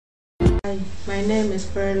Hi, my name is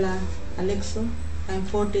Perla Alexo. I'm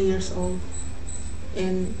 40 years old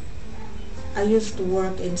and I used to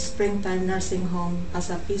work in Springtime Nursing Home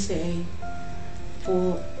as a PCA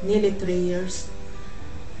for nearly 3 years.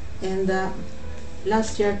 And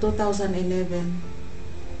last year, 2011,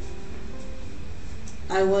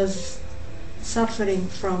 I was suffering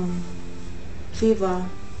from fever,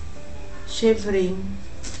 shivering,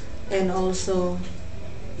 and also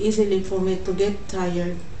easily for me to get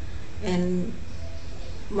tired, and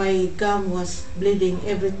my gum was bleeding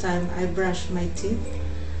every time I brushed my teeth.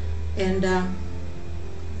 And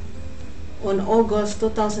on August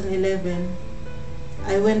 2011,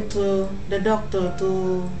 I went to the doctor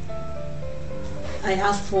I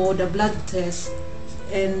asked for the blood test,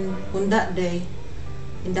 and on that day,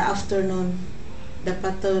 in the afternoon, the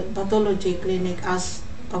pathology clinic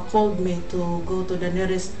called me to go to the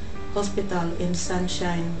nearest hospital in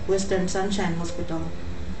Western Sunshine Hospital.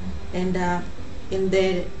 And in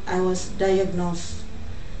there, I was diagnosed.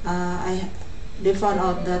 They found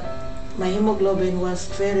out that my hemoglobin was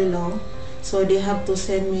very low, so they have to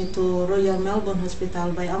send me to Royal Melbourne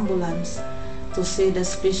Hospital by ambulance to see the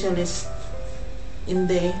specialist in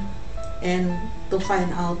there and to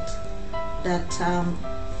find out that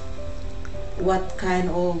what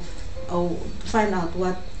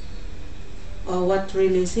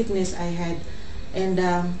really sickness I had. And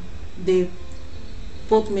they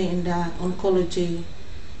put me in the oncology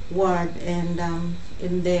ward, and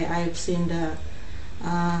in there I've seen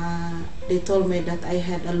they told me that I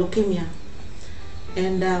had a leukemia.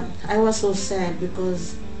 And I was so sad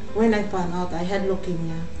because when I found out I had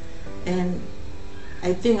leukemia, and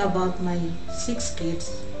I think about my 6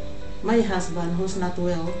 kids, my husband who's not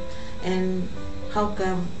well, and how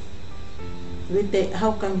come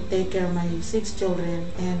take care of my 6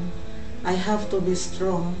 children, and I have to be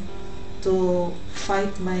strong to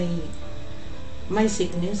fight my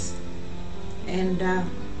sickness. And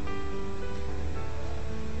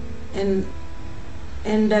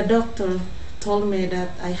the doctor told me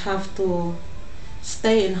that I have to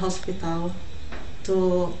stay in hospital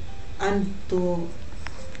to undergo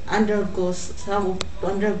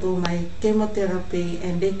my chemotherapy,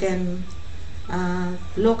 and they can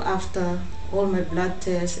look after all my blood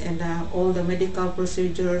tests and all the medical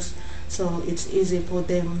procedures, so it's easy for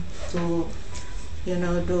them to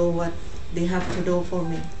do what they have to do for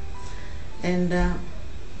me. And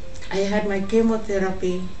I had my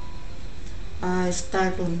chemotherapy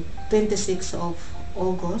start on 26th of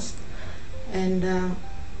August, and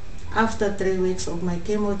after 3 weeks of my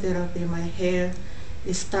chemotherapy, my hair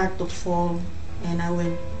start to fall and I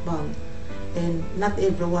went bald. And not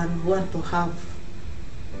everyone want to have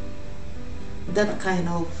that kind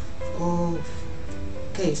of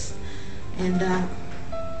case. And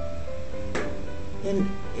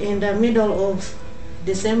in the middle of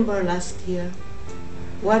December last year,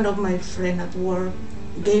 one of my friends at work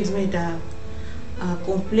gave me the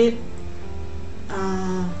complete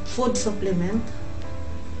food supplement,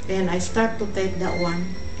 and I start to take that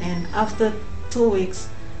one. And after 2 weeks,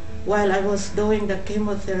 while I was doing the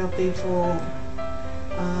chemotherapy for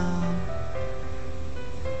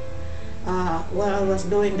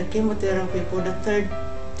the 3rd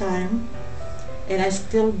time, and I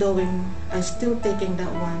still taking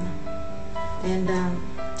that one. And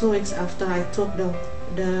 2 weeks after I took the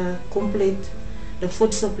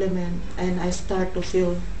food supplement, and I start to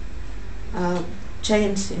feel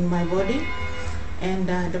change in my body, and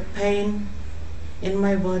the pain in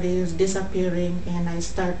my body is disappearing, and I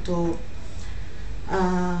start to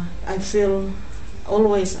I feel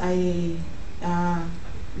always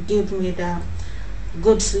give me the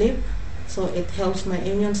good sleep, so it helps my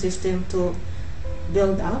immune system to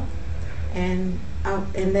build up. And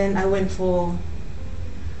then I went for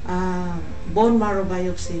bone marrow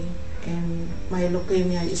biopsy, and my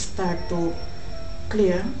leukemia start to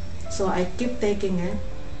clear, so I keep taking it.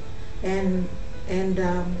 And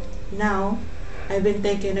now I've been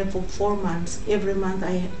taking it for 4 months. Every month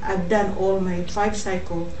I've done all my 5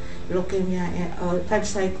 cycle leukemia and 5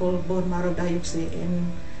 cycle bone marrow biopsy,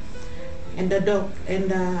 and the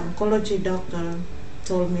oncology doctor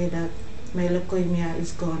told me that my leukemia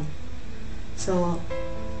is gone. So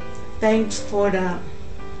thanks for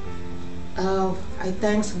I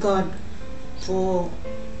thanks God for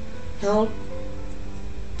help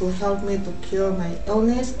me to cure my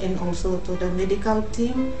illness, and also to the medical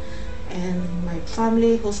team and my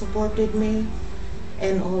family who supported me,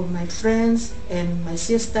 and all my friends, and my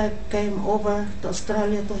sister came over to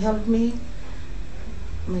Australia to help me,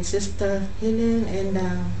 my sister Helen, and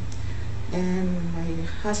my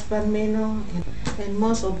husband Mino, and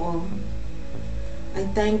most of all I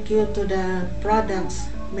thank you to the products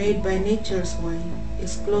made by Nature's Way,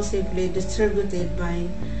 exclusively distributed by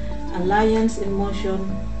Alliance in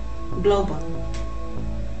Motion Global,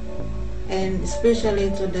 and especially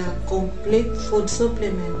to the complete food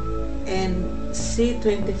supplement and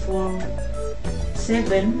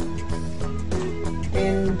C24/7,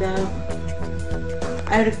 and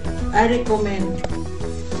I recommend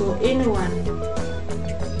to anyone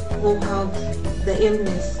who have the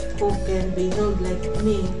illness, who can be healed like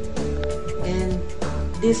me, and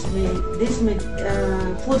this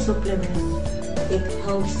food supplement, it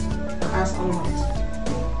helps us a lot,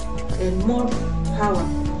 and more power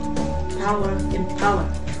in power.